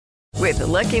With the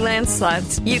Lucky Land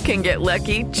Slots, you can get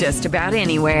lucky just about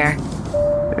anywhere.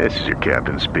 This is your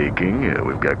captain speaking.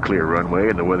 We've got clear runway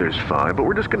and the weather's fine, but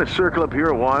we're just going to circle up here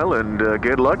a while and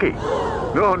get lucky.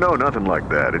 No, nothing like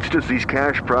that. It's just these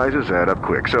cash prizes add up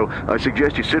quick. So I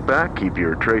suggest you sit back, keep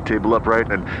your tray table upright,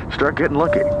 and start getting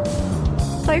lucky.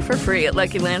 Play for free at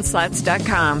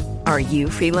LuckyLandSlots.com. Are you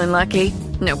feeling lucky?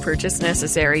 No purchase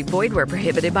necessary. Void where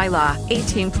prohibited by law.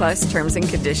 18+ terms and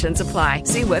conditions apply.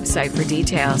 See website for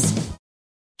details.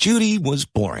 Judy was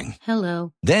boring.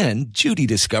 Hello. Then Judy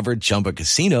discovered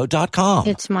ChumbaCasino.com.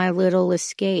 It's my little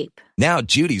escape. Now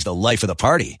Judy's the life of the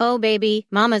party. Oh, baby,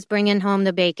 mama's bringing home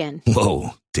the bacon.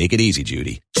 Whoa, take it easy,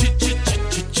 Judy.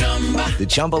 The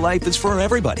Chumba life is for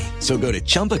everybody. So go to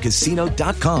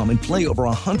ChumbaCasino.com and play over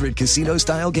 100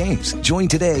 casino-style games. Join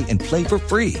today and play for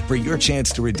free for your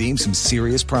chance to redeem some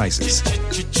serious prizes.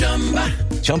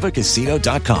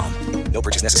 ChumbaCasino.com. No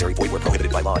purchase necessary. Void where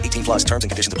prohibited by law. 18+ terms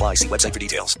and conditions apply. See website for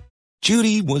details.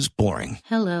 Judy was boring.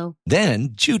 Hello.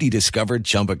 Then Judy discovered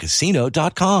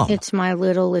ChumbaCasino.com. It's my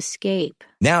little escape.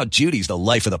 Now Judy's the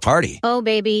life of the party. Oh,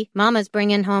 baby, mama's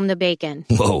bringing home the bacon.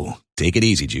 Whoa, take it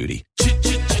easy, Judy.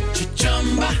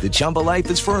 The Chumba life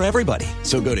is for everybody.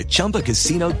 So go to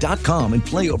ChumbaCasino.com and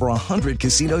play over 100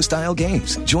 casino-style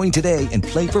games. Join today and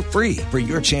play for free for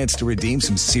your chance to redeem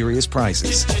some serious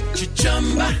prizes.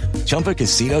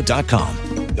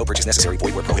 ChumbaCasino.com. No purchase necessary.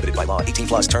 Void where prohibited by law.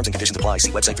 18+ terms and conditions apply.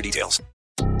 See website for details.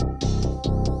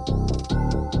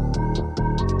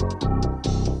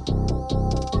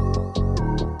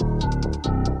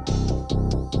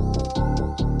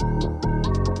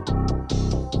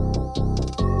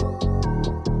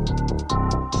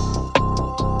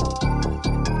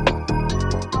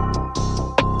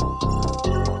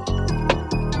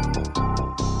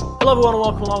 Hello everyone and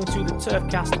welcome along to the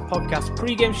Turfcast podcast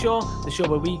pre-game show, the show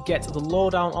where we get the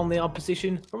lowdown on the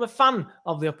opposition from a fan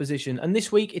of the opposition. And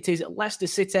this week it is Leicester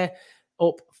City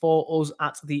up for us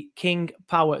at the King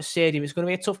Power Stadium. It's going to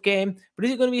be a tough game, but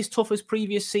is it going to be as tough as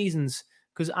previous seasons?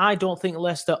 Because I don't think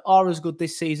Leicester are as good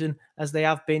this season as they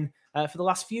have been for the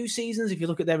last few seasons. If you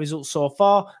look at their results so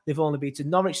far, they've only beaten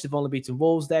Norwich, they've only beaten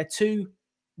Wolves. They're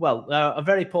a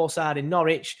very poor side in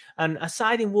Norwich and a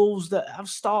side in Wolves that have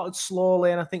started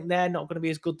slowly, and I think they're not going to be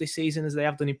as good this season as they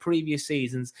have done in previous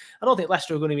seasons. I don't think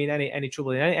Leicester are going to be in any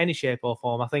trouble in any shape or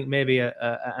form. I think maybe an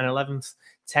 11th,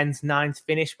 10th, 9th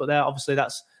finish, but obviously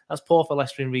that's poor for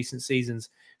Leicester in recent seasons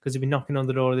because they've been knocking on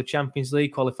the door of the Champions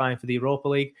League, qualifying for the Europa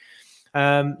League.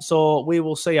 So we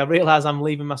will see. I realise I'm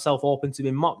leaving myself open to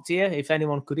be mocked here. If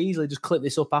anyone could easily just clip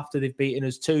this up after they've beaten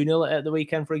us 2-0 at the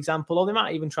weekend, for example, or they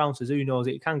might even trounce us, who knows?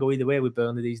 It can go either way with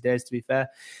Burnley these days, to be fair.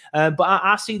 But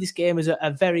I see this game as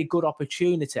a very good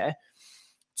opportunity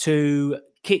to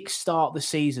kickstart the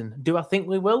season. Do I think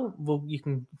we will? Well, you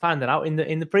can find that out in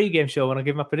the pre-game show when I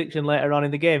give my prediction later on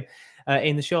in the game.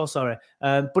 In the show, sorry.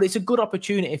 But it's a good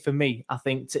opportunity for me, I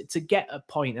think, to get a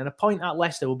point. And a point at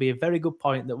Leicester will be a very good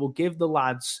point that will give the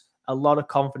lads a lot of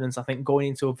confidence, I think, going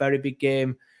into a very big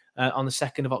game on the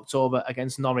 2nd of October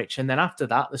against Norwich. And then after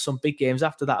that, there's some big games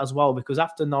after that as well, because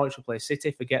after Norwich will play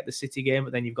City, forget the City game,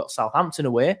 but then you've got Southampton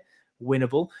away,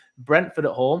 winnable. Brentford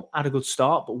at home, had a good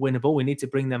start, but winnable. We need to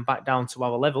bring them back down to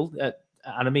our level. And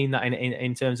I mean that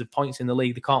in terms of points in the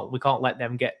league. We can't let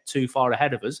them get too far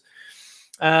ahead of us.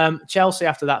 Chelsea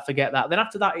after that, forget that. Then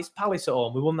after that, it's Palace at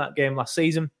home. We won that game last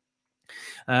season.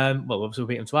 Obviously we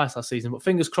beat them twice last season, but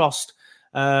fingers crossed,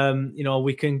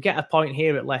 we can get a point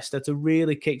here at Leicester to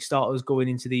really kickstart us going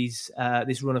into this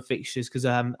run of fixtures. Because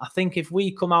I think if we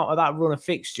come out of that run of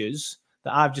fixtures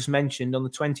that I've just mentioned on the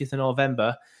 20th of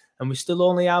November, and we still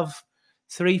only have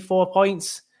 3-4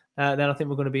 points, then I think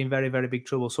we're going to be in very, very big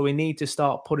trouble. So we need to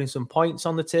start putting some points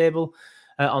on the table.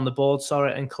 On the board,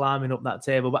 and climbing up that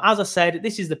table. But as I said,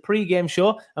 this is the pre-game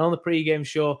show, and on the pre-game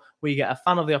show, we get a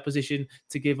fan of the opposition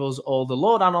to give us all the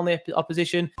lowdown on the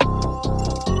opposition.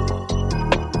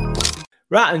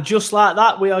 Right, and just like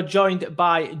that, we are joined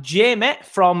by Jamie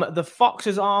from the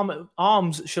Foxes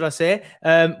Arms, should I say,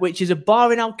 which is a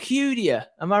bar in Alcudia.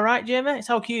 Am I right, Jamie? It's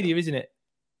Alcudia, isn't it?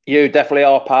 You definitely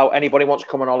are, pal. Anybody wants to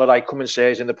come on holiday, come and see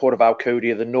us in the port of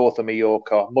Alcudia, the north of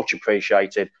Mallorca. Much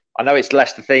appreciated. I know it's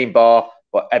Leicester themed bar,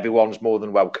 but everyone's more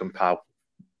than welcome, pal.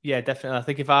 Yeah, definitely. I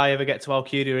think if I ever get to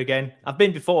Alcudia again, I've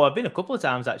been before. I've been a couple of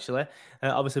times, actually,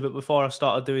 obviously, but before I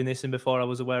started doing this and before I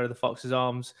was aware of the Foxes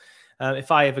Arms,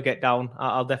 if I ever get down,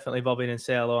 I'll definitely bob in and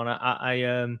say hello. And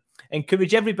I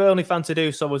encourage every Burnley fan to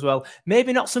do so as well.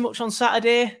 Maybe not so much on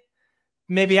Saturday,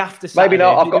 maybe after Saturday. Maybe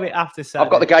not. I've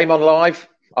got the game on live.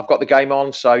 I've got the game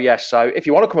on. So, yes. So if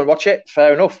you want to come and watch it,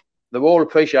 fair enough. They're all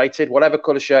appreciated. Whatever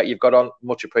colour shirt you've got on,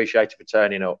 much appreciated for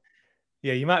turning up.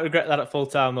 Yeah, you might regret that at full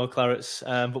time though, Clarets,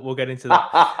 but we'll get into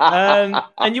that.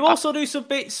 And you also do some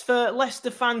bits for Leicester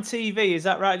Fan TV, is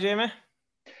that right, Jamie?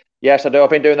 Yes, I do. I've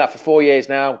been doing that for 4 years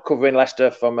now, covering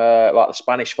Leicester from like the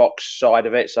Spanish Fox side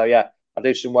of it. So yeah, I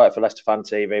do some work for Leicester Fan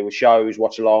TV with shows,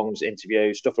 watch-alongs,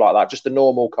 interviews, stuff like that. Just the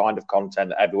normal kind of content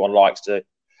that everyone likes to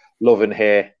love and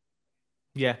hear.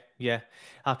 Yeah.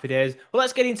 Happy days. Well,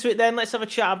 let's get into it then. Let's have a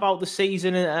chat about the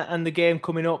season and the game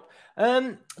coming up.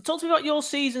 Talk to me about your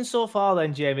season so far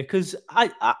then, Jamie, because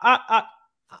I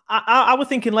was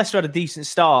thinking Leicester had a decent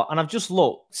start, and I've just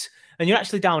looked, and you're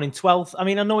actually down in 12th. I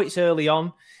mean, I know it's early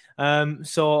on,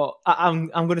 so I'm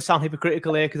going to sound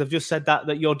hypocritical here because I've just said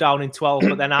that you're down in 12th,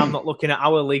 but then I'm not looking at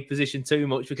our league position too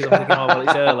much because I'm thinking, oh, well,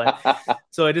 it's early.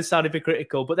 So it does sound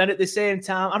hypocritical. But then at the same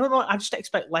time, I don't know, I just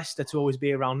expect Leicester to always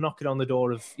be around knocking on the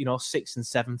door of, 6th and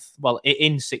 7th. Well,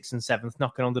 in 6th and 7th,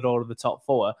 knocking on the door of the top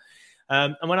four.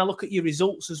 And when I look at your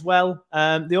results as well,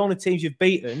 the only teams you've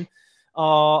beaten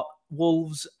are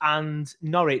Wolves and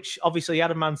Norwich. Obviously, you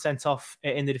had a man sent off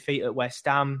in the defeat at West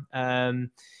Ham.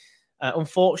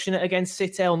 Unfortunate against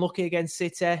City, unlucky against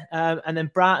City. And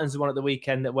then Brighton's the one at the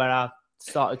weekend where I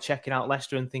started checking out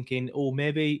Leicester and thinking, oh,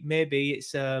 maybe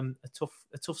it's a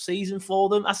tough season for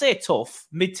them. I say tough.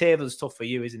 Mid-table is tough for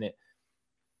you, isn't it?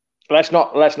 Let's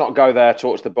not go there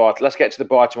towards the Brighton. Let's get to the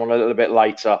Brighton one a little bit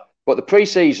later. But the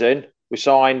pre-season, we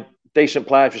signed decent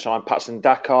players. We signed Patson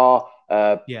Dakar,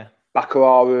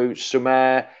 Bakararu,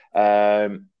 Sumer,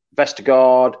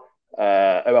 Vestergaard.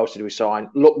 Who else did we sign?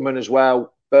 Lookman as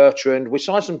well, Bertrand. We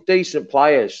signed some decent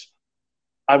players.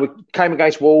 And we came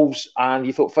against Wolves, and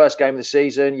you thought first game of the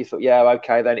season, you thought, yeah,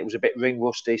 okay, then it was a bit ring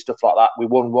rusty, stuff like that. We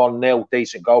won 1-0,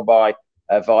 decent goal by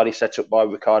Vardy, set up by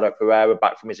Ricardo Pereira,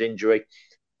 back from his injury.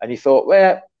 And you thought,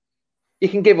 well, you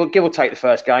can give or take the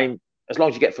first game, as long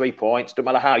as you get 3 points, no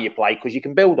matter how you play, because you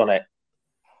can build on it.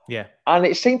 Yeah. And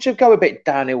it seemed to go a bit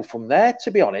downhill from there,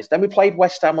 to be honest. Then we played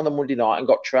West Ham on the Monday night and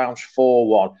got trounced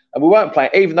 4-1. And we weren't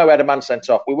playing, even though we had a man sent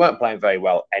off, we weren't playing very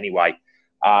well anyway.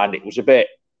 And it was a bit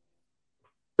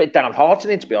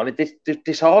downheartening, to be honest,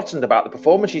 disheartened about the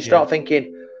performance. You start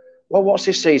thinking, well, what's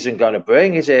this season going to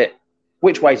bring?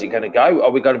 Which way is it going to go? Are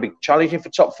we going to be challenging for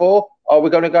top four? Are we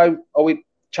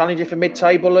challenging for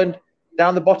mid-table and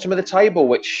down the bottom of the table,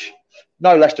 which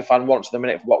no Leicester fan wants at the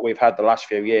minute for what we've had the last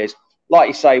few years. Like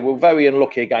you say, we're very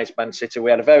unlucky against Man City.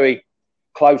 We had a very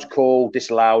close call,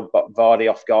 disallowed, but Vardy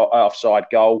offside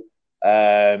goal,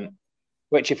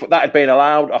 which if that had been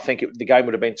allowed, I think the game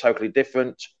would have been totally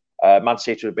different. Man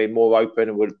City would have been more open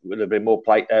and would have been more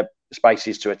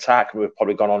spaces to attack, and we've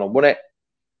probably gone on and won it.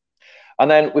 And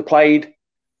then we played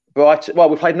Brighton. Well,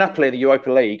 we played Napoli in the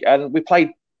Europa League, and we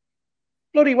played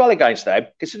bloody well against them,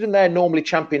 considering they're normally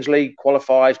Champions League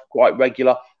qualifiers, quite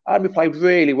regular, and we played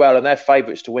really well, and they're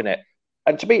favourites to win it.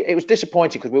 And to me, it was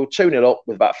disappointing because we were 2-0 up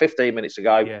with about 15 minutes to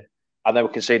go, and then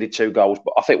we conceded 2 goals.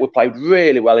 But I think we played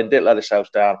really well and didn't let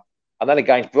ourselves down. And then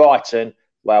against Brighton,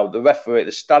 well,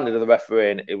 the standard of the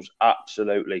refereeing, it was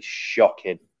absolutely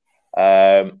shocking.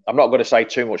 I'm not going to say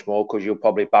too much more because you'll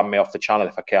probably ban me off the channel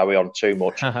if I carry on too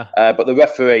much. But the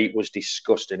referee was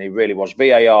disgusting. He really was.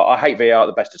 VAR, I hate VAR at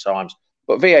the best of times,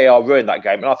 but VAR ruined that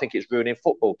game, and I think it's ruining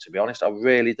football, to be honest. I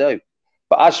really do.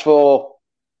 But as for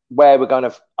where we're going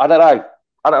to, I don't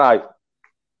know.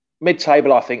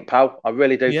 Mid-table, I think, pal. I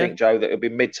really do think, Joe, that it'll be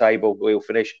mid-table. We'll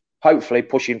finish, hopefully,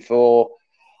 pushing for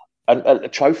a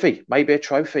trophy, maybe a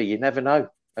trophy. You never know.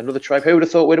 Another trophy. Who would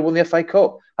have thought we'd have won the FA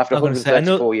Cup after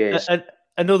 134 years?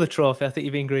 Another trophy. I think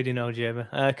you've been greedy now, Jamie.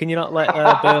 Can you not let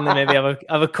Burnley maybe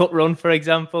have a cup run, for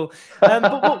example?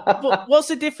 But what's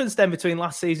the difference then between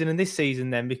last season and this season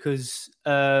then? Because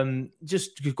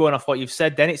just going off what you've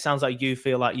said, then it sounds like you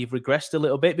feel like you've regressed a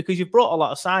little bit because you've brought a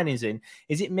lot of signings in.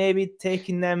 Is it maybe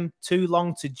taking them too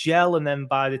long to gel, and then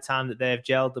by the time that they've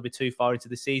gelled, they'll be too far into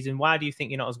the season? Why do you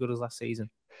think you're not as good as last season?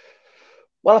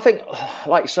 Well, I think,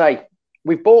 like you say,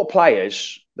 we've bought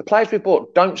players. The players we've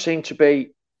bought don't seem to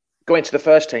be going to the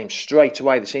first team straight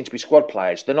away. They seem to be squad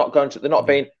players. They're not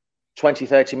being 20,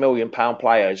 30 million pound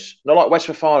players. Not like West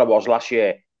Fofana was last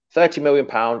year. 30 million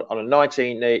pound on a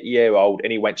 19-year-old,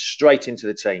 and he went straight into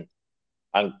the team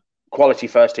and quality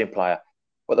first team player.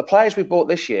 But the players we bought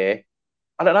this year,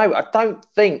 I don't know. I don't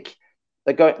think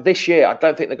they're going this year. I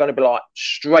don't think they're going to be like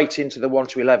straight into the 1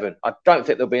 to 11. I don't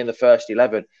think they'll be in the first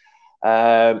 11.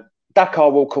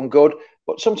 Dakar will come good,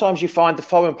 but sometimes you find the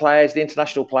foreign players, the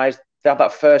international players, they have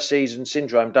that first season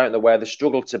syndrome, don't they, where they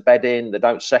struggle to bed in, they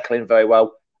don't settle in very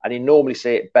well, and you normally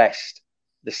see it best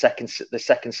the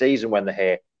second season when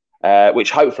they're here,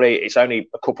 which hopefully it's only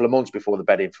a couple of months before the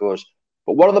bed in for us.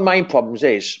 But one of the main problems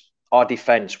is our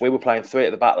defence. We were playing 3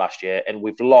 at the back last year, and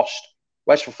we've lost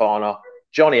West Fofana,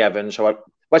 Johnny Evans, who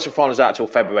Western Final's out until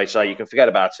February, so you can forget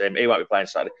about him. He won't be playing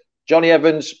Saturday. Johnny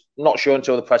Evans, not sure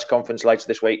until the press conference later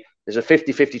this week. There's a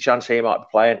 50-50 chance he might be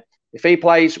playing. If he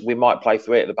plays, we might play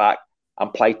 3 at the back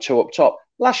and play 2 up top.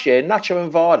 Last year, Nacho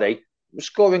and Vardy were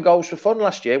scoring goals for fun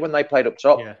last year when they played up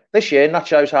top. Yeah. This year,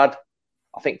 Nacho's had,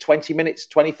 I think, 20,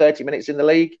 30 minutes in the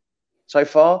league so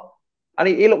far. And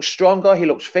he looks stronger. He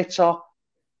looks fitter.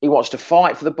 He wants to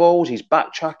fight for the balls. He's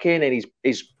backtracking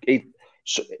and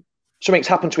something's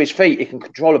happened to his feet. He can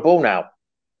control a ball now.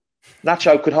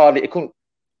 Nacho couldn't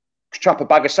trap a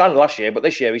bag of sand last year, but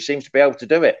this year he seems to be able to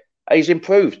do it. He's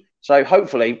improved. So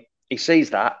hopefully he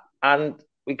sees that and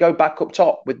we go back up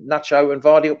top with Nacho and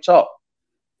Vardy up top.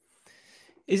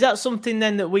 Is that something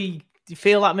then that we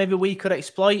feel like maybe we could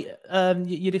exploit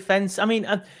your defence? I mean,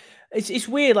 it's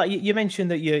weird. Like you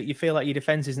mentioned that you feel like your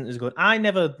defence isn't as good. I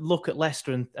never look at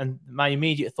Leicester and my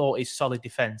immediate thought is solid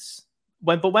defence.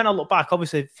 But when I look back,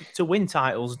 obviously, to win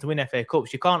titles and to win FA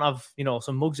Cups, you can't have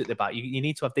some mugs at the back. You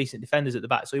need to have decent defenders at the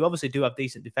back. So you obviously do have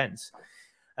decent defence.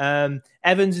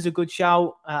 Evans is a good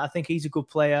shout. I think he's a good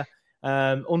player.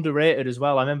 Underrated as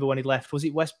well. I remember when he left. Was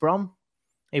it West Brom?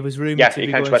 It was rumoured to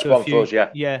be going to a few.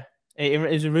 Yeah. It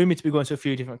was rumoured to be going to a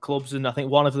few different clubs, and I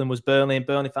think one of them was Burnley. And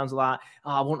Burnley fans are like,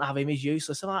 "Oh, I won't have him. He's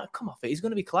useless." I'm like, "Come off it. He's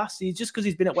going to be class. Just because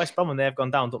he's been at West Brom and they've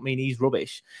gone down, don't mean he's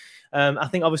rubbish." I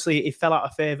think obviously he fell out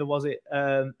of favour. Was it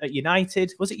at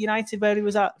United? Was it United where he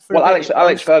was at?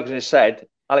 Alex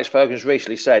Ferguson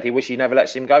recently said he wishes he never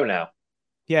lets him go now.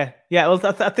 Yeah. Well,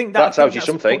 I think that tells you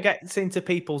something. What gets into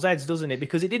people's heads, doesn't it?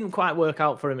 Because it didn't quite work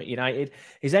out for him at United.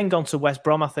 He's then gone to West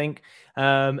Brom, I think.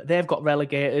 They've got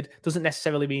relegated. Doesn't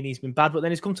necessarily mean he's been bad, but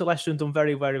then he's come to Leicester and done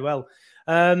very, very well.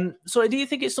 So do you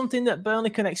think it's something that Burnley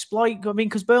can exploit? I mean,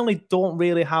 because Burnley don't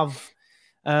really have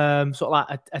sort of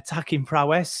like attacking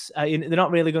prowess. They're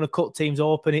not really going to cut teams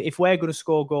open. If we're going to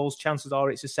score goals, chances are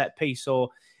it's a set piece.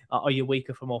 So are you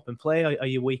weaker from open play? Are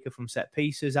you weaker from set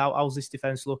pieces? How's this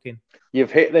defence looking? You've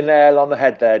hit the nail on the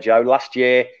head there, Joe. Last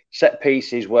year, set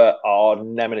pieces were our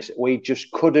nemesis. We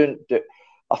just couldn't do.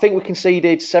 I think we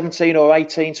conceded 17 or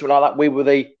 18, something like that. We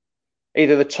were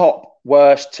either the top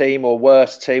worst team or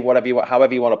worst team,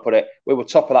 however you want to put it. We were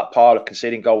top of that pile of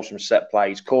conceding goals from set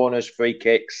plays, corners, free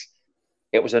kicks.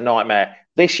 It was a nightmare.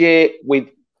 This year,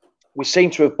 we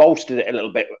seem to have bolstered it a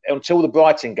little bit until the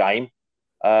Brighton game.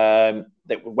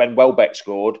 When Welbeck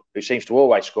scored, who seems to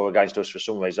always score against us for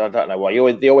some reason. I don't know why.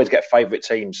 They always get favourite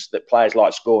teams that players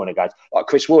like scoring against. Like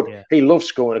Chris Wood, He loves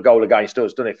scoring a goal against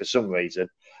us, doesn't he, for some reason.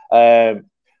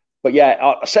 But yeah,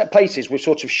 our set pieces, we've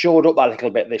sort of shored up that a little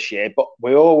bit this year, but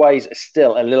we're always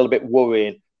still a little bit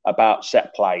worrying about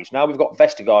set plays. Now we've got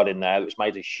Vestergaard in there, that's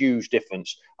made a huge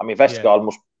difference. I mean, Vestergaard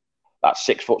must about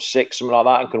 6'6", something like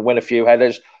that, and can win a few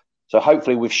headers. So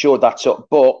hopefully we've shored that up.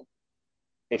 But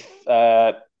if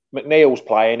McNeil's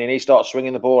playing and he starts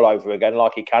swinging the ball over again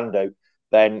like he can do,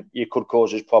 then you could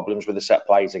cause us problems with the set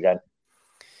plays again.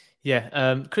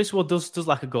 Yeah, Chris Wood does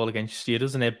like a goal against you,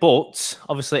 doesn't he? But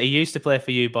obviously he used to play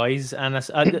for you boys, and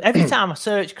every time I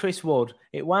search Chris Wood,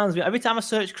 it winds me. Every time I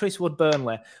search Chris Wood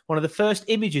Burnley, one of the first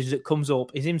images that comes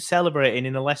up is him celebrating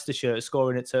in a Leicester shirt,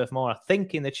 scoring at Turf Moor. I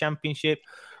think in the Championship,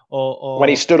 or when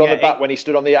he stood on the back, when he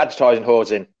stood on the advertising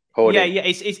hoarding. Yeah,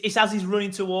 it's as he's running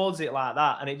towards it like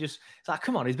that, and it's like,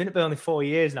 come on, he's been at Burnley 4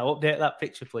 years now. Update that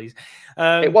picture, please.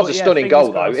 It was a stunning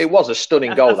goal, though. It was a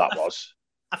stunning goal. That was.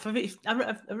 I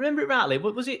remember it rightly.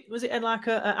 Was it in like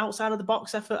a outside of the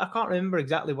box effort? I can't remember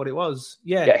exactly what it was.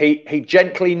 Yeah. He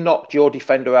gently knocked your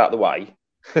defender out of the way.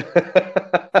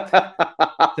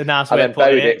 The nice way and then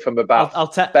buried it from about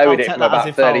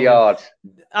 30 yards.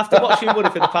 After watching Woody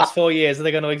for the past 4 years, I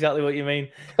think I know exactly what you mean.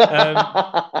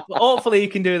 But hopefully you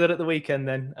can do that at the weekend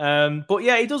then. But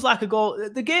yeah, he does like a goal.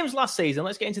 The games last season,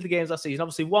 let's get into the games last season.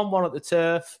 Obviously 1-1 at the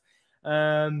Turf.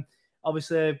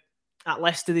 Obviously at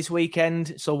Leicester this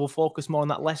weekend, so we'll focus more on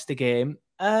that Leicester game.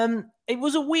 It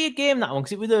was a weird game, that one,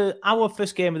 because it was our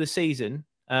first game of the season.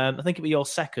 I think it was your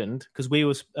second, because we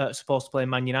were supposed to play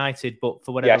Man United, but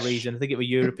for whatever reason, I think it was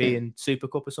European Super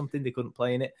Cup or something, they couldn't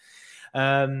play in it.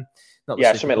 Something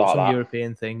like that.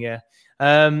 European thing, yeah.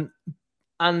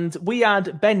 And we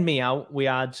had Ben Mee out, we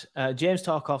had James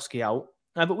Tarkowski out,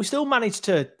 but we still managed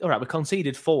to. All right, we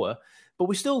conceded 4, but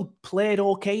we still played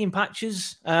okay in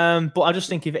patches. But I just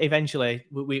think eventually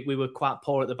we were quite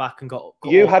poor at the back and got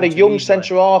you had a young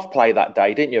centre half play that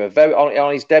day, didn't you?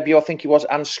 On his debut, I think he was,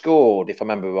 and scored, if I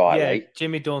remember rightly. Yeah,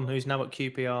 Jimmy Dunn, who's now at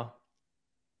QPR.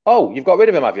 Oh, you've got rid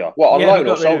of him, have you? What, on loan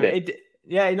or sold it?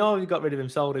 Yeah, no, we got rid of him,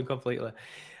 sold him completely.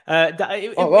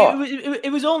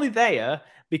 It was only there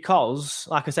because,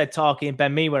 like I said, Tarky and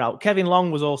Ben Mee were out. Kevin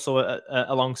Long was also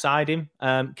alongside him.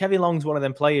 Kevin Long's one of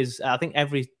them players. I think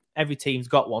every every team's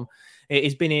got one.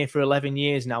 He's been here for 11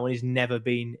 years now and he's never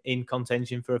been in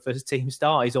contention for a first team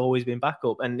start. He's always been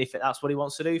backup. And if that's what he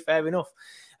wants to do, fair enough.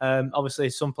 Obviously,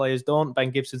 some players don't.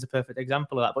 Ben Gibson's a perfect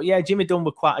example of that. But yeah, Jimmy Dunn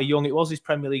was quite a young. It was his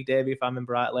Premier League debut, if I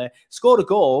remember rightly. Scored a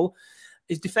goal.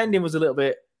 His defending was a little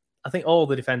bit... I think all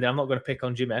the defending, I'm not going to pick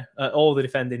on Jimmy, all the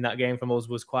defending that game from us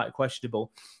was quite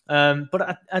questionable.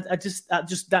 But I just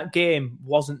that game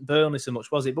wasn't Burnley so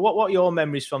much, was it? But what are your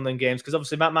memories from them games? Because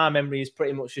obviously my memory is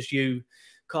pretty much just you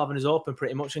carving us open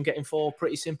pretty much and getting 4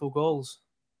 pretty simple goals.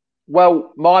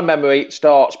 Well, my memory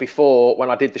starts before when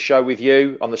I did the show with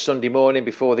you on the Sunday morning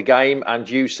before the game, and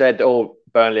you said, "Oh,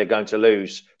 Burnley are going to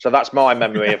lose." So that's my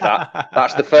memory of that.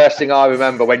 That's the first thing I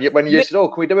remember when you said, "Oh,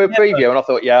 can we do a preview?" And I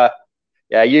thought, yeah,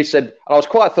 you said, and I was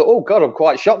quite thought, "Oh God, I'm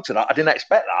quite shocked at that. I didn't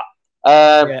expect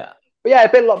that." But yeah,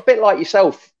 a bit like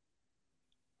yourself.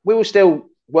 We were still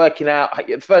working out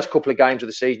the first couple of games of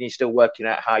the season. You're still working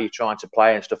out how you're trying to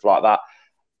play and stuff like that.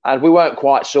 And we weren't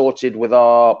quite sorted with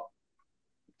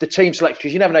the team selection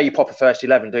because you never know your proper first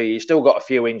 11, do you? You still got a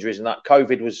few injuries and that.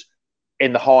 COVID was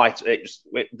in the height.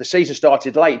 The season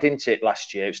started late, didn't it,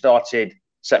 last year? It started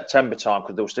September time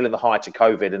because they were still in the height of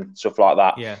COVID and stuff like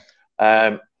that.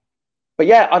 Yeah. But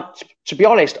yeah, to be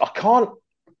honest, I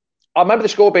remember the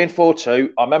score being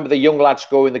 4-2. I remember the young lad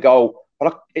scoring the goal.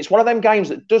 But it's one of them games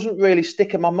that doesn't really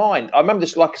stick in my mind. I remember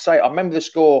this, like I say, I remember the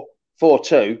score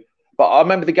 4-2. But I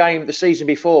remember the game the season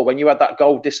before when you had that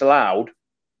goal disallowed,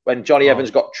 when Johnny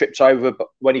Evans got tripped over,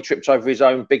 when he tripped over his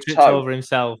own big toe. Over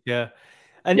himself, yeah.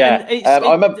 And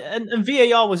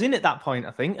VAR was in at that point,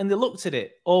 I think, and they looked at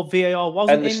it. Or VAR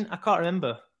wasn't in, I can't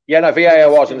remember. Yeah, no, VAR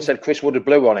was, and they said Chris Wood had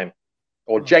blew on him,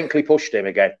 or gently pushed him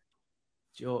again.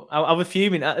 Sure. I was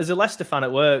fuming. As a Leicester fan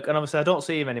at work, and obviously I don't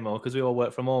see him anymore because we all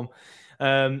work from home.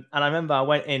 And I remember I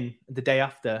went in the day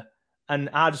after, and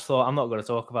I just thought, I'm not going to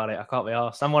talk about it. I can't be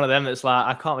arsed. I'm one of them that's like,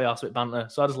 I can't be arsed with banter.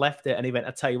 So I just left it. And he went,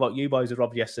 I tell you what, you boys were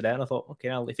robbed yesterday. And I thought, okay,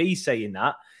 well, if he's saying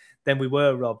that, then we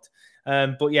were robbed.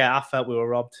 But yeah, I felt we were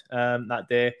robbed that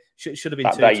day. Should have been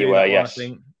 2-2. That day you were, yes. I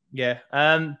think. Yeah.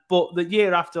 But the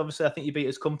year after, obviously, I think you beat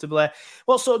us comfortably.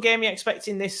 What sort of game are you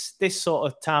expecting this sort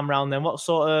of time round then? What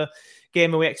sort of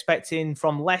game are we expecting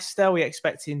from Leicester? Are we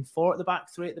expecting 4 at the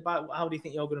back, 3 at the back? How do you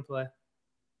think you're going to play?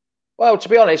 Well, to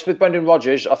be honest, with Brendan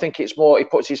Rodgers, I think it's more he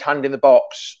puts his hand in the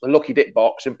box, the lucky dip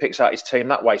box, and picks out his team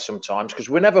that way sometimes because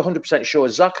we're never 100% sure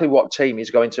exactly what team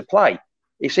he's going to play.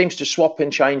 He seems to swap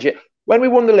and change it. When we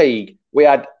won the league, we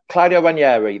had Claudio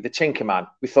Ranieri, the Tinkerman.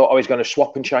 We thought, he's going to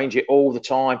swap and change it all the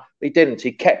time. He didn't.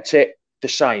 He kept it the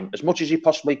same as much as he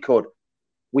possibly could.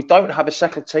 We don't have a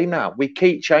settled team now. We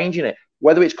keep changing it,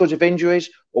 whether it's because of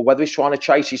injuries or whether he's trying to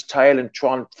chase his tail and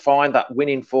try and find that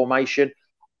winning formation.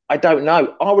 I don't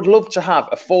know. I would love to have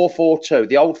a 4-4-2,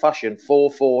 the old-fashioned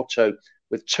 4-4-2,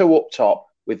 with 2 up top,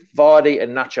 with Vardy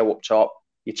and Nacho up top,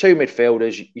 your 2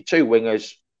 midfielders, your 2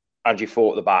 wingers, and your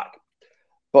 4 at the back.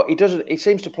 But he doesn't. He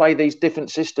seems to play these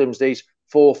different systems, these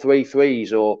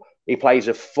 4-3-3s, or he plays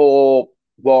a 4-1,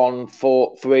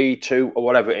 4-3-2, or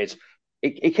whatever it is.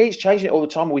 He keeps changing it all the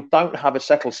time. We don't have a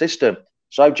settled system.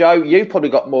 So, Joe, you've probably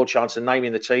got more chance of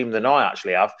naming the team than I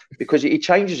actually have because he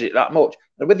changes it that much.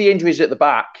 And with the injuries at the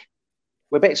back,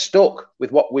 we're a bit stuck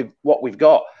with what we've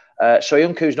got.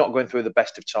 Soyuncu's not going through the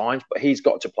best of times, but he's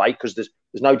got to play because there's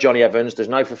no Johnny Evans, there's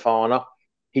no Fofana.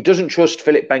 He doesn't trust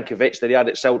Filip Benkovic that he had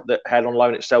that had on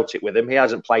loan at Celtic with him. He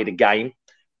hasn't played a game.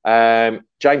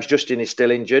 James Justin is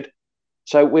still injured,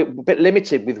 so we're a bit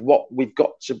limited with what we've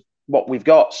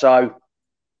got. So,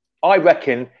 I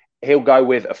reckon he'll go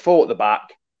with a 4 at the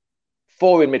back,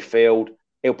 4 in midfield.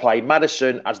 He'll play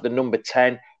Maddison as the number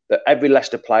 10. That every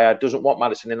Leicester player doesn't want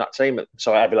Maddison in that team.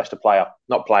 Sorry, every Leicester player,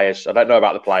 not players. I don't know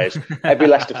about the players. Every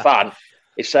Leicester fan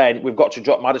is saying we've got to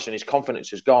drop Maddison. His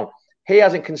confidence is gone. He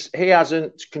hasn't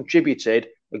contributed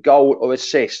a goal or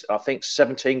assist. I think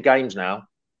 17 games now,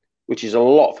 which is a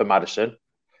lot for Maddison.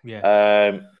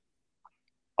 Yeah.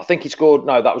 I think he scored.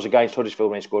 No, that was against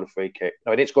Huddersfield when he scored a free kick.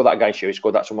 No, he didn't score that against you. He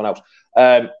scored that someone else.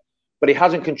 But he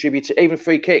hasn't contributed even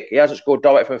free kick. He hasn't scored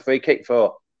direct from a free kick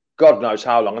for God knows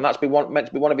how long, and that's meant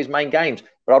to be one of his main games.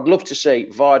 But I'd love to see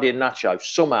Vardy and Nacho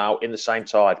somehow in the same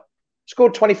side.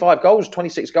 Scored 25 goals,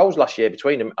 26 goals last year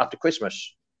between them after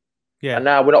Christmas. Yeah. And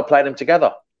now we're not playing them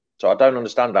together. So I don't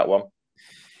understand that one.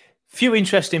 Few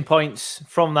interesting points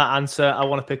from that answer I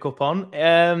want to pick up on.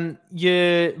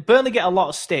 Burnley get a lot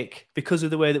of stick because of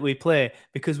the way that we play,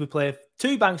 because we play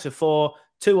 2 banks of 4,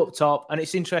 2 up top, and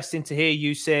it's interesting to hear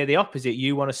you say the opposite.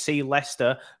 You want to see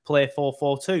Leicester play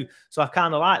 4-4-2. So I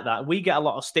kind of like that. We get a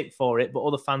lot of stick for it, but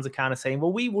other fans are kind of saying,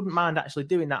 well, we wouldn't mind actually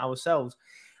doing that ourselves.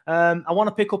 I want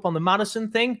to pick up on the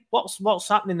Maddison thing. What's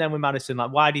happening then with Maddison?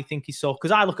 Like, why do you think he's so?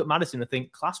 Because I look at Maddison and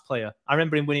think class player. I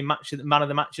remember him winning man of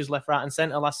the matches left, right, and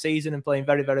centre last season and playing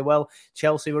very, very well.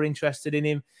 Chelsea were interested in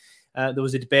him. There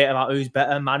was a debate about who's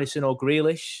better, Maddison or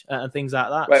Grealish, and things like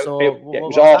that. Well, so it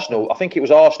was Arsenal. happened? I think it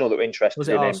was Arsenal that were interested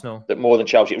in him, that more than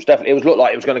Chelsea. It looked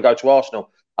like it was going to go to Arsenal,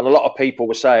 and a lot of people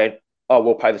were saying, "Oh,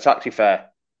 we'll pay the taxi fare."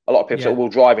 A lot of people said, "We'll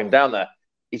drive him down there."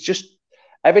 It's just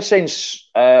ever since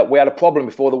we had a problem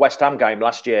before the West Ham game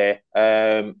last year.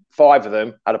 5 of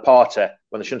them had a party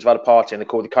when they shouldn't have had a party, and they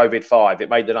called the COVID 5. It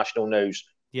made the national news,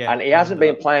 and he hasn't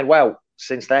been playing well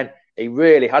since then. He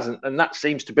really hasn't, and that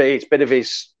seems to be it's a bit of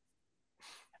his.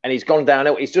 And he's gone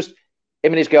downhill. He's just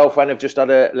him and his girlfriend have just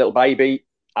had a little baby,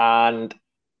 and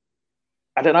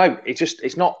I don't know. It's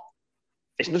just not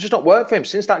worked for him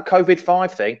since that COVID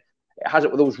 5 thing. It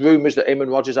hasn't. There was rumours that him and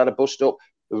Rodgers had a bust up.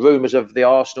 The rumours of the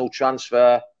Arsenal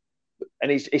transfer, and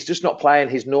he's just not playing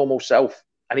his normal self.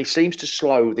 And he seems to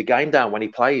slow the game down when he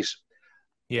plays.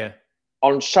 Yeah.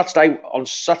 On Sunday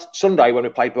when we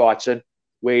played Brighton,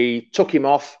 we took him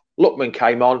off. Lookman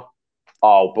came on.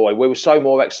 Oh boy, we were so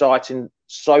more exciting.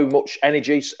 So much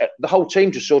energy. The whole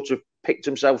team just sort of picked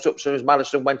themselves up as soon as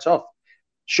Maddison went off.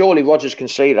 Surely Rodgers can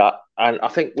see that. And I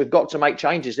think we've got to make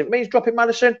changes. If it means dropping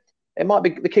Maddison, it might be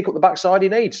the kick up the backside he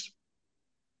needs.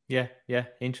 Yeah,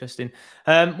 interesting.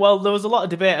 Well, there was a lot of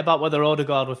debate about whether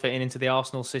Odegaard were fitting into the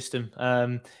Arsenal system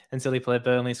until he played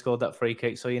Burnley and scored that free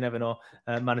kick. So you never know.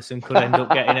 Maddison could end up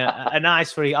getting a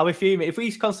nice free. I'll be fuming if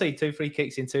we concede 2 free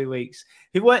kicks in 2 weeks.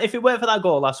 If it weren't for that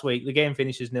goal last week, the game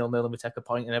finishes 0-0 and we take a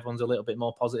point, and everyone's a little bit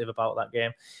more positive about that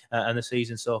game and the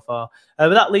season so far.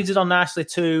 But that leads us on nicely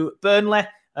to Burnley.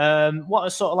 What are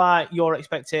sort of like your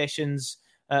expectations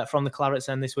from the Clarets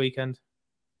End this weekend?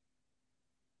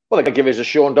 Well, they're going to give us a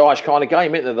Sean Dyche kind of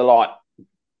game, isn't they? They're like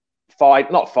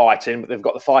not fighting, but they've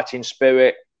got the fighting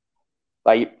spirit.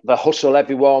 They hustle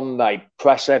everyone, they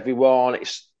press everyone.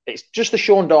 It's just the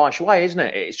Sean Dyche way, isn't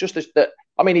it? It's just that.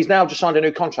 I mean, he's now just signed a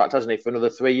new contract, hasn't he, for another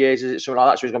 3 years? Is it something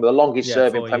like that? So he's going to be the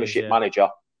longest-serving Premiership manager.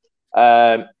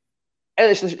 And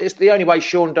it's the only way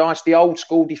Sean Dyche, the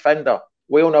old-school defender.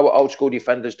 We all know what old-school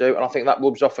defenders do, and I think that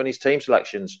rubs off on his team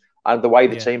selections and the way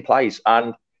the team plays.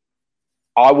 And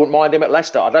I wouldn't mind him at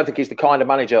Leicester. I don't think he's the kind of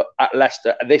manager at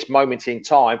Leicester at this moment in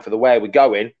time for the way we're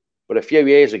going. But a few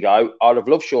years ago, I'd have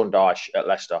loved Sean Dyche at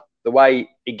Leicester. The way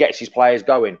he gets his players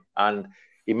going and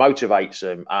he motivates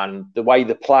them, and the way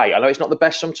they play. I know it's not the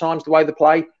best sometimes, the way they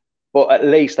play, but at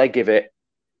least they give it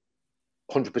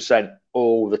 100%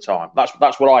 all the time.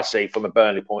 That's what I see from a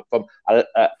Burnley point, from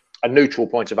a neutral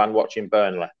point of view watching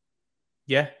Burnley.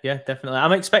 Yeah, definitely.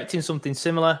 I'm expecting something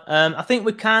similar. I think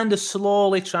we're kind of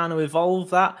slowly trying to evolve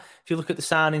that. If you look at the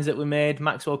signings that we made,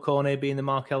 Maxwell Cornet being the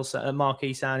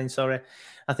marquee signing,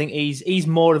 I think he's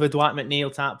more of a Dwight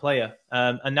McNeil type player.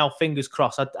 And now, fingers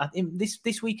crossed, I think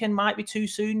this weekend might be too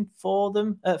soon for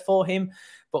him,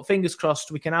 but fingers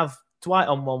crossed we can have Dwight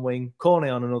on one wing,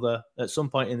 Cornet on another at some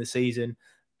point in the season.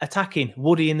 Attacking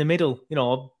Woody in the middle,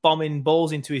 bombing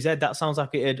balls into his head. That sounds like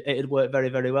it'd work very,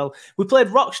 very well. We played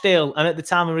Rochdale, and at the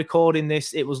time of recording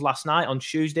this, it was last night on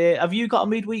Tuesday. Have you got a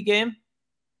midweek game?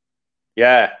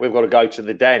 Yeah, we've got to go to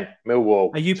the Den,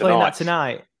 Millwall. Are you playing that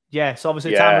tonight? Yeah, so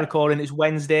obviously time of recording, it's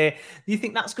Wednesday. Do you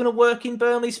think that's going to work in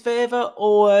Burnley's favour,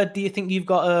 or do you think you've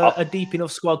got a deep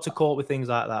enough squad to cope with things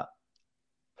like that?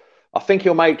 I think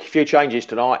he'll make a few changes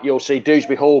tonight. You'll see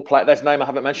Dewsbury Hall play. There's a name I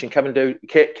haven't mentioned,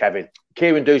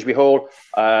 Kieran Dewsbury Hall.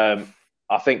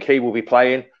 I think he will be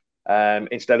playing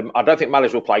instead of. I don't think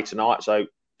Mallows will play tonight, so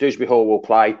Dewsbury Hall will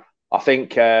play. I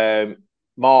think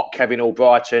Mark Kevin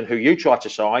Albrighton, who you tried to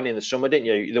sign in the summer, didn't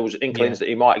you? There was inklings that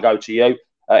he might go to you.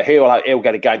 He'll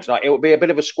get a game tonight. It will be a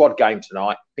bit of a squad game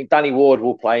tonight. I think Danny Ward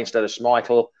will play instead of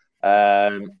Schmeichel.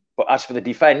 But as for the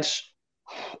defence,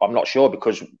 I'm not sure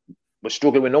because we're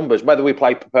struggling with numbers. Whether we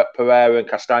play Pereira and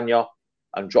Castagna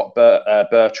and drop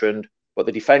Bertrand, but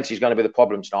the defence is going to be the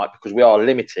problem tonight because we are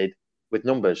limited with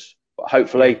numbers. But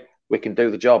hopefully we can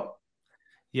do the job.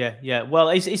 Yeah. Well,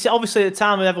 it's obviously at the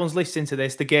time when everyone's listening to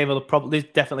this, the game will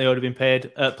definitely already been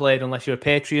played unless you're a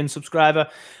Patreon subscriber.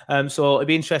 So it'd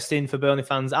be interesting for Burnley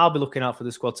fans. I'll be looking out for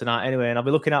the squad tonight anyway, and I'll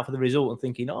be looking out for the result and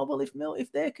thinking,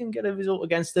 if they can get a result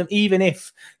against them, even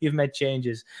if you've made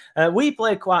changes. We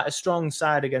played quite a strong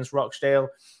side against Rochdale.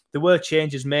 There were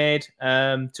changes made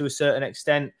to a certain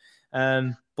extent,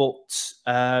 but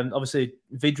obviously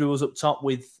Vidra was up top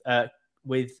with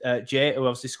with Jay, who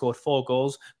obviously scored 4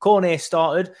 goals. Cornet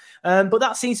started, but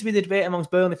that seems to be the debate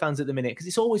amongst Burnley fans at the minute, because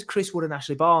it's always Chris Wood and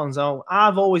Ashley Barnes.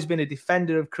 I've always been a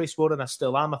defender of Chris Wood, and I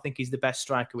still am. I think he's the best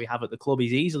striker we have at the club.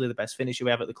 He's easily the best finisher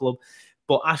we have at the club.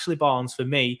 But Ashley Barnes, for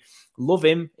me, love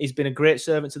him. He's been a great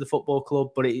servant to the football club,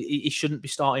 but he shouldn't be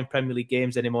starting Premier League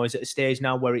games anymore. He's at a stage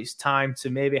now where it's time to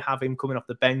maybe have him coming off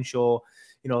the bench, or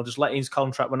just let his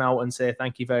contract run out and say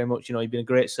thank you very much. You've been a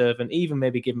great servant. Even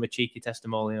maybe give him a cheeky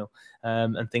testimonial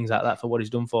and things like that for what he's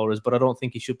done for us. But I don't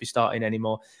think he should be starting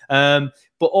anymore. But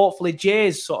hopefully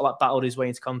Jay's sort of like battled his way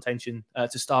into contention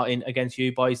to starting against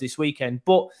you boys this weekend.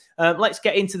 But let's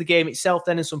get into the game itself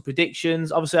then and some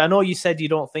predictions. Obviously, I know you said you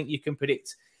don't think you can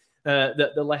predict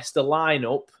the Leicester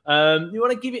lineup. You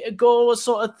want to give it a go? What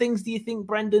sort of things do you think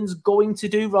Brendan's going to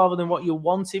do rather than what you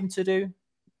want him to do?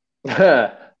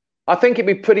 I think it'd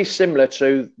be pretty similar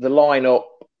to the lineup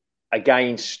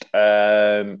against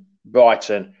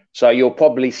Brighton. So you'll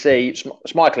probably see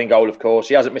Schmeichel in goal, of course.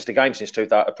 He hasn't missed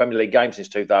a Premier League game since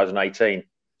 2018.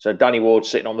 So Danny Ward's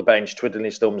sitting on the bench, twiddling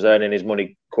his thumbs, earning his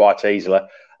money quite easily.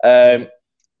 It'll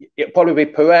probably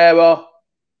be Pereira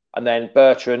and then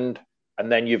Bertrand.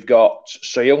 And then you've got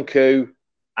Soyuncu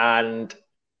and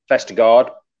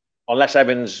Vestergaard, unless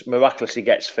Evans miraculously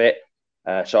gets fit.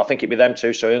 So I think it'd be them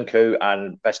two, Soyuncu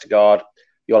and Vestergaard.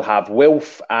 You'll have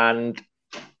Wilf and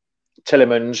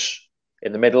Tielemans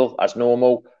in the middle as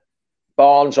normal.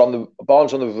 Barnes on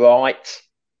the right.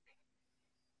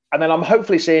 And then I'm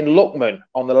hopefully seeing Lookman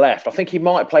on the left. I think he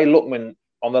might play Lookman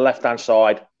on the left-hand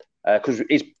side because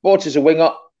he's brought as a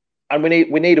winger, and we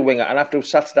need a winger. And after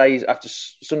Sunday's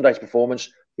performance,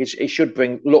 he should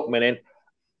bring Lookman in.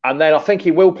 And then I think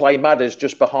he will play Madders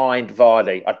just behind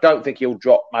Vardy. I don't think he'll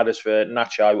drop Madders for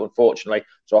Nacho, unfortunately.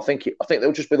 So I think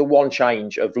there'll just be the one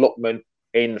change of Lookman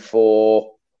in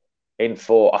for I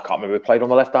can't remember who played on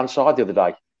the left-hand side the other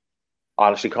day. I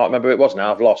honestly can't remember who it was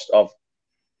now. I've lost.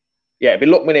 It'd be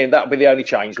Lookman in. That'll be the only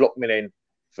change. Lookman in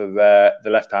for the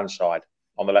left-hand side.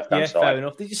 On the left-hand side. Fair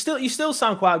enough. You still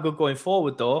sound quite good going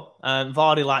forward, though.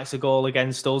 Vardy likes a goal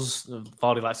against us.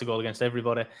 Vardy likes a goal against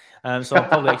everybody. So I'll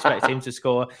probably expect him to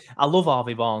score. I love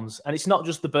Harvey Barnes. And it's not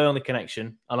just the Burnley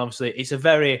connection. And obviously, it's a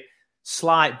very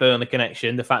slight Burnley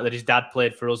connection, the fact that his dad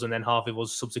played for us and then Harvey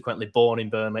was subsequently born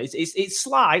in Burnley. It's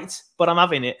slight, but I'm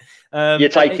having it. You're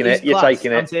taking it.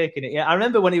 I'm taking it, yeah. I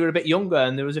remember when he was a bit younger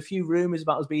and there was a few rumours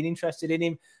about us being interested in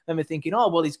him. And we're thinking, oh,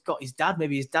 well, he's got his dad.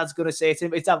 Maybe his dad's going to say to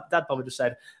him. His dad probably just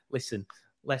said, listen,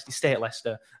 Leicester, stay at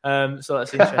Leicester. So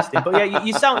that's interesting. But yeah,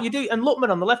 you do. And Lookman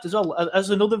on the left as well,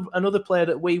 as another player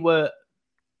that we were,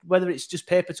 whether it's just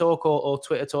paper talk or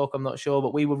Twitter talk, I'm not sure,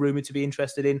 but we were rumoured to be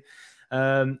interested in.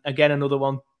 Again, another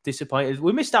one disappointed.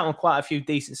 We missed out on quite a few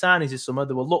decent signings this summer.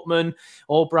 There were Lookman,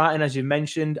 Albrighton, as you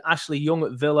mentioned, Ashley Young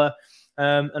at Villa,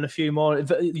 and a few more.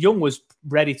 Young was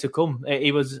ready to come.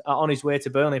 He was on his way to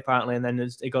Burnley, apparently, and then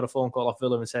he got a phone call off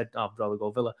Villa and said, I'd rather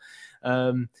go Villa.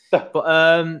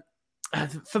 But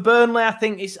for Burnley, I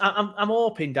think I'm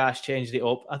hoping Dash changed it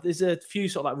up. There's a few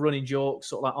sort of like running jokes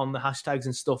sort of like on the hashtags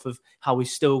and stuff of how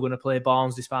he's still going to play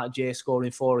Barnes despite Jay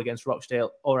scoring 4 against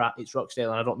Rochdale. All right, it's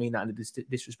Rochdale, and I don't mean that in a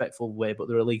disrespectful way, but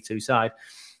they're a League Two side.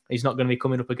 He's not going to be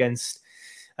coming up against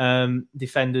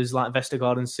defenders like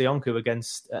Vestergaard and Soyuncu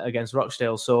against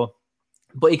Rochdale. So,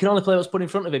 but he can only play what's put in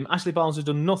front of him. Ashley Barnes has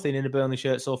done nothing in a Burnley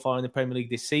shirt so far in the Premier League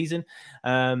this season.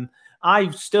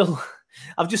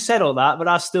 I've just said all that, but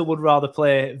I still would rather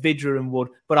play Vidra and Wood.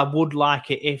 But I would like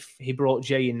it if he brought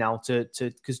Jay in now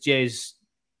because Jay's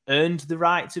earned the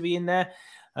right to be in there.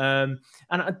 And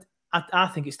I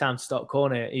think it's time to stop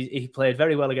Cornet. He played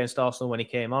very well against Arsenal when he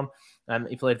came on.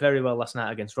 He played very well last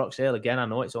night against Rochdale. Again, I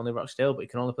know it's only Rochdale, but he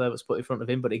can only play what's put in front of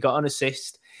him. But he got an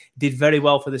assist, did very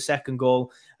well for the second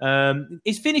goal.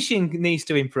 His finishing needs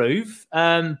to improve,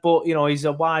 but he's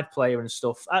a wide player and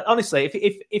stuff. Honestly,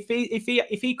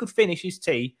 if he could finish his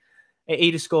tee,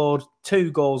 he'd have scored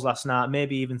 2 goals last night,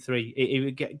 maybe even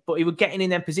 3. But he was getting in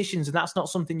them positions, and that's not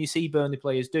something you see Burnley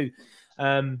players do.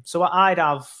 So I'd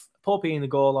have Poppy in the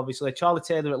goal, obviously. Charlie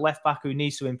Taylor at left back, who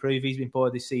needs to improve. He's been poor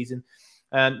this season.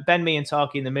 Ben Mee and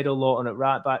Tarky in the middle, Lawton at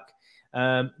right back.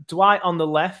 Dwight on the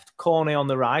left, Corney on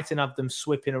the right, and have them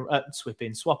swapping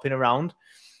around.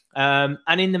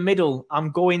 And in the middle,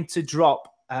 I'm going to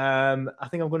drop. I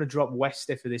think I'm going to drop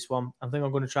Westy for this one. I think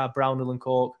I'm going to try Brownhill and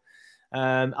Cork.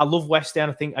 I love Westy,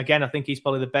 and I think he's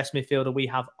probably the best midfielder we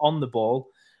have on the ball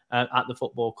at the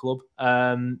football club.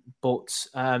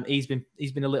 But he's been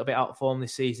a little bit out of form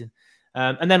this season.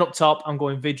 And then up top, I'm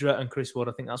going Vidra and Chris Wood.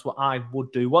 I think that's what I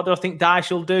would do. What do I think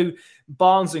Dyche will do?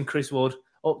 Barnes and Chris Wood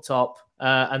up top,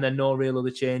 and then no real other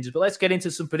changes. But let's get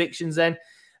into some predictions then.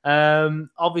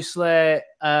 Obviously,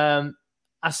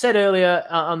 I said earlier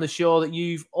on the show that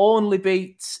you've only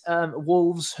beat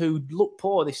Wolves, who look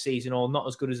poor this season or not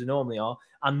as good as they normally are,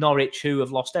 and Norwich, who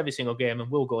have lost every single game and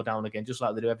will go down again, just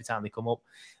like they do every time they come up.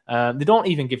 They don't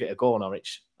even give it a go,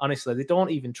 Norwich. Honestly, they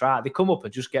don't even try. They come up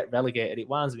and just get relegated. It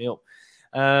winds me up.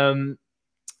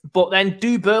 But then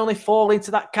do Burnley fall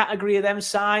into that category of them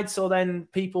sides? So then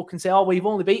people can say, oh, we've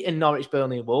only beaten Norwich,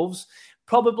 Burnley and Wolves.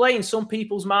 Probably in some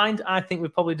people's mind, I think we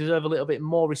probably deserve a little bit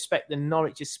more respect than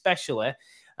Norwich especially.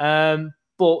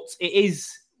 But it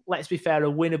is, let's be fair,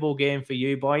 a winnable game for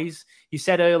you boys. You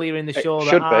said earlier in the show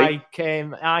that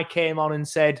I came on and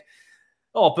said,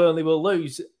 oh, Burnley will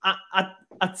lose.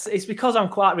 It's because I'm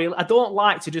quite real. I don't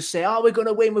like to just say, oh, we're going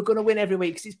to win every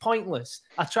week, because it's pointless.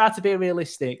 I try to be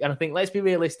realistic, and I think let's be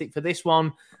realistic for this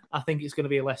one. I think it's going to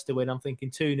be a Leicester win. I'm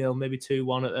thinking 2-0, maybe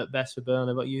 2-1 at best for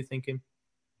Burnley. What are you thinking?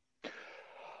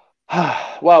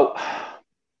 Well,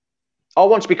 I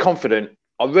want to be confident.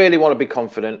 I really want to be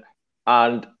confident.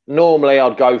 And normally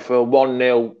I'd go for a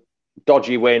 1-0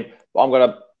 dodgy win. But I'm going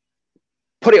to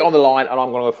put it on the line and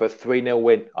I'm going to go for a 3-0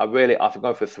 win. I think I'm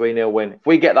going for a 3-0 win. If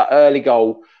we get that early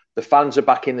goal, the fans are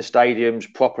back in the stadiums,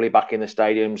 properly back in the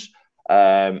stadiums.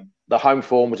 The home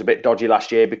form was a bit dodgy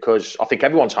last year because I think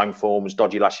everyone's home form was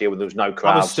dodgy last year when there was no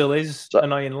crowds. Ours still is,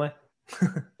 annoyingly.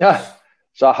 Yeah.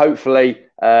 So hopefully,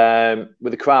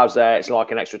 with the crowds there, it's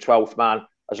like an extra 12th man.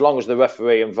 As long as the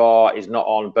referee and VAR is not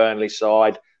on Burnley's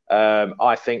side,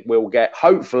 I think we'll get,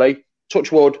 hopefully,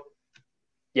 touch wood.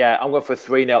 Yeah, I'm going for a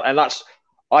 3-0, and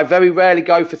I very rarely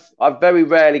go for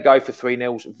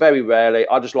 3-0s. Very rarely.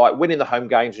 I just like winning the home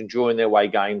games and drawing the away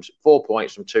games. 4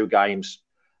 points from 2 games.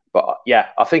 But yeah,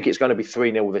 I think it's going to be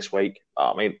 3-0 this week.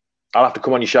 I mean, I'll have to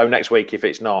come on your show next week if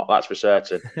it's not. That's for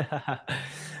certain.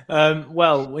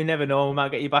 Well, we never know. We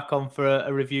might get you back on for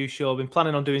a review show. I've been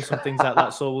planning on doing some things like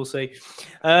that, so we'll see.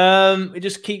 It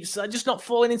just keeps not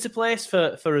falling into place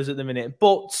for us at the minute.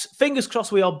 But fingers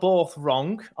crossed we are both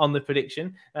wrong on the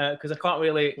prediction, because I can't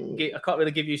really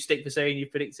give you stick for saying you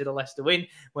predicted a Leicester win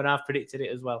when I've predicted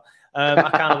it as well. I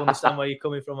kind of understand where you're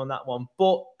coming from on that one.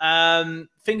 But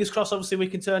fingers crossed, obviously, we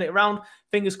can turn it around.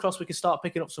 Fingers crossed we can start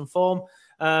picking up some form.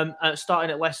 Starting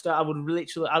at Leicester, I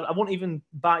wouldn't even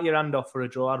bite your hand off for a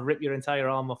draw. I'd rip your entire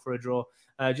arm off for a draw.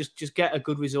 Just get a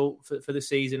good result for the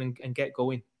season and get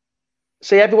going.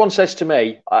 See, everyone says to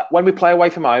me, when we play away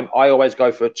from home, I always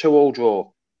go for a 2-2 draw.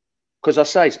 Because I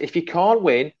say, if you can't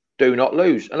win, do not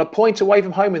lose. And a point away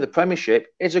from home in the Premiership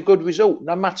is a good result,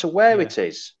 no matter where it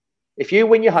is. If you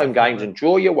win your home games and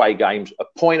draw your away games, a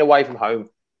point away from home,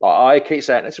 like I keep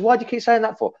saying, I said, why do you keep saying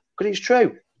that for? Because it's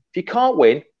true. If you can't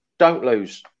win, don't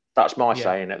lose. That's my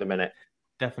saying at the minute.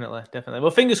 Definitely. Well,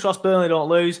 fingers crossed Burnley don't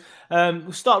lose.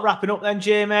 We'll start wrapping up then,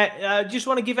 Jamie. Just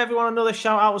want to give everyone another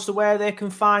shout out as to where they can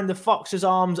find the Foxes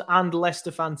Arms and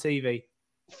Leicester Fan TV.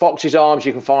 Foxes Arms,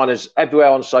 you can find us everywhere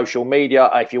on social media.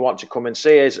 If you want to come and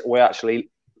see us, we're actually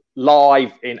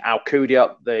live in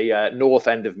Alcudia, the north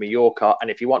end of Mallorca.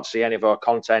 And if you want to see any of our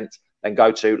content, then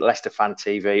go to Leicester Fan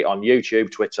TV on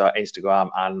YouTube, Twitter, Instagram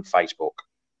and Facebook.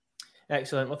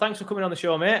 Excellent. Well, thanks for coming on the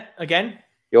show, mate, again.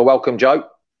 You're welcome, Joe.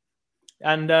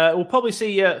 And we'll probably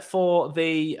see you for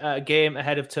the game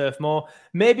ahead of Turf Moor.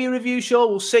 Maybe a review show.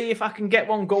 We'll see if I can get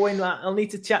one going. I'll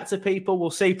need to chat to people. We'll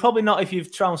see. Probably not if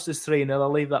you've trounced us 3-0. I'll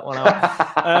leave that one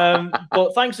out.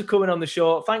 But thanks for coming on the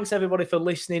show. Thanks, everybody, for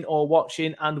listening or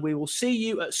watching. And we will see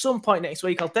you at some point next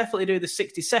week. I'll definitely do the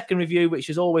 60-second review, which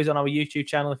is always on our YouTube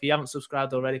channel. If you haven't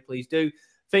subscribed already, please do.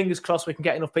 Fingers crossed we can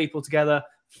get enough people together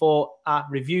for our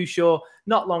review show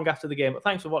not long after the game. But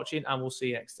thanks for watching, and we'll see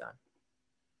you next time.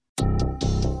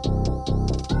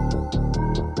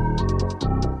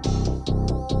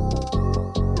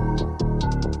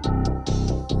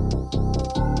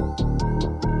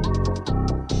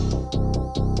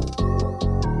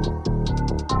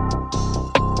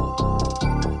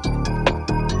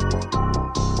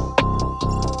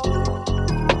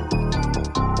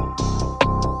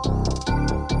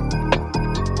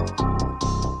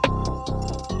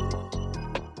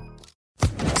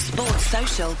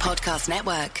 Podcast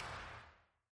Network.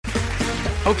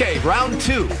 Okay, round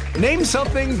 2. Name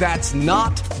something that's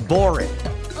not boring.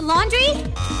 A laundry?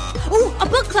 Ooh, a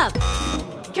book club.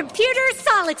 Computer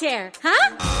solitaire,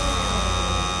 huh?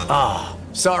 Ah,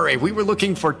 sorry, we were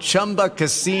looking for Chumba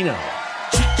Casino.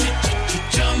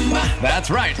 That's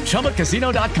right,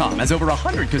 ChumbaCasino.com has over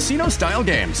 100 casino-style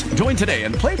games. Join today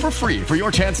and play for free for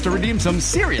your chance to redeem some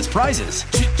serious prizes.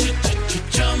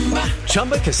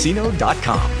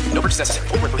 ChumbaCasino.com. No purchase necessary.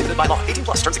 Void where prohibited by law. 18+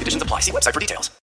 terms and conditions apply. See website for details.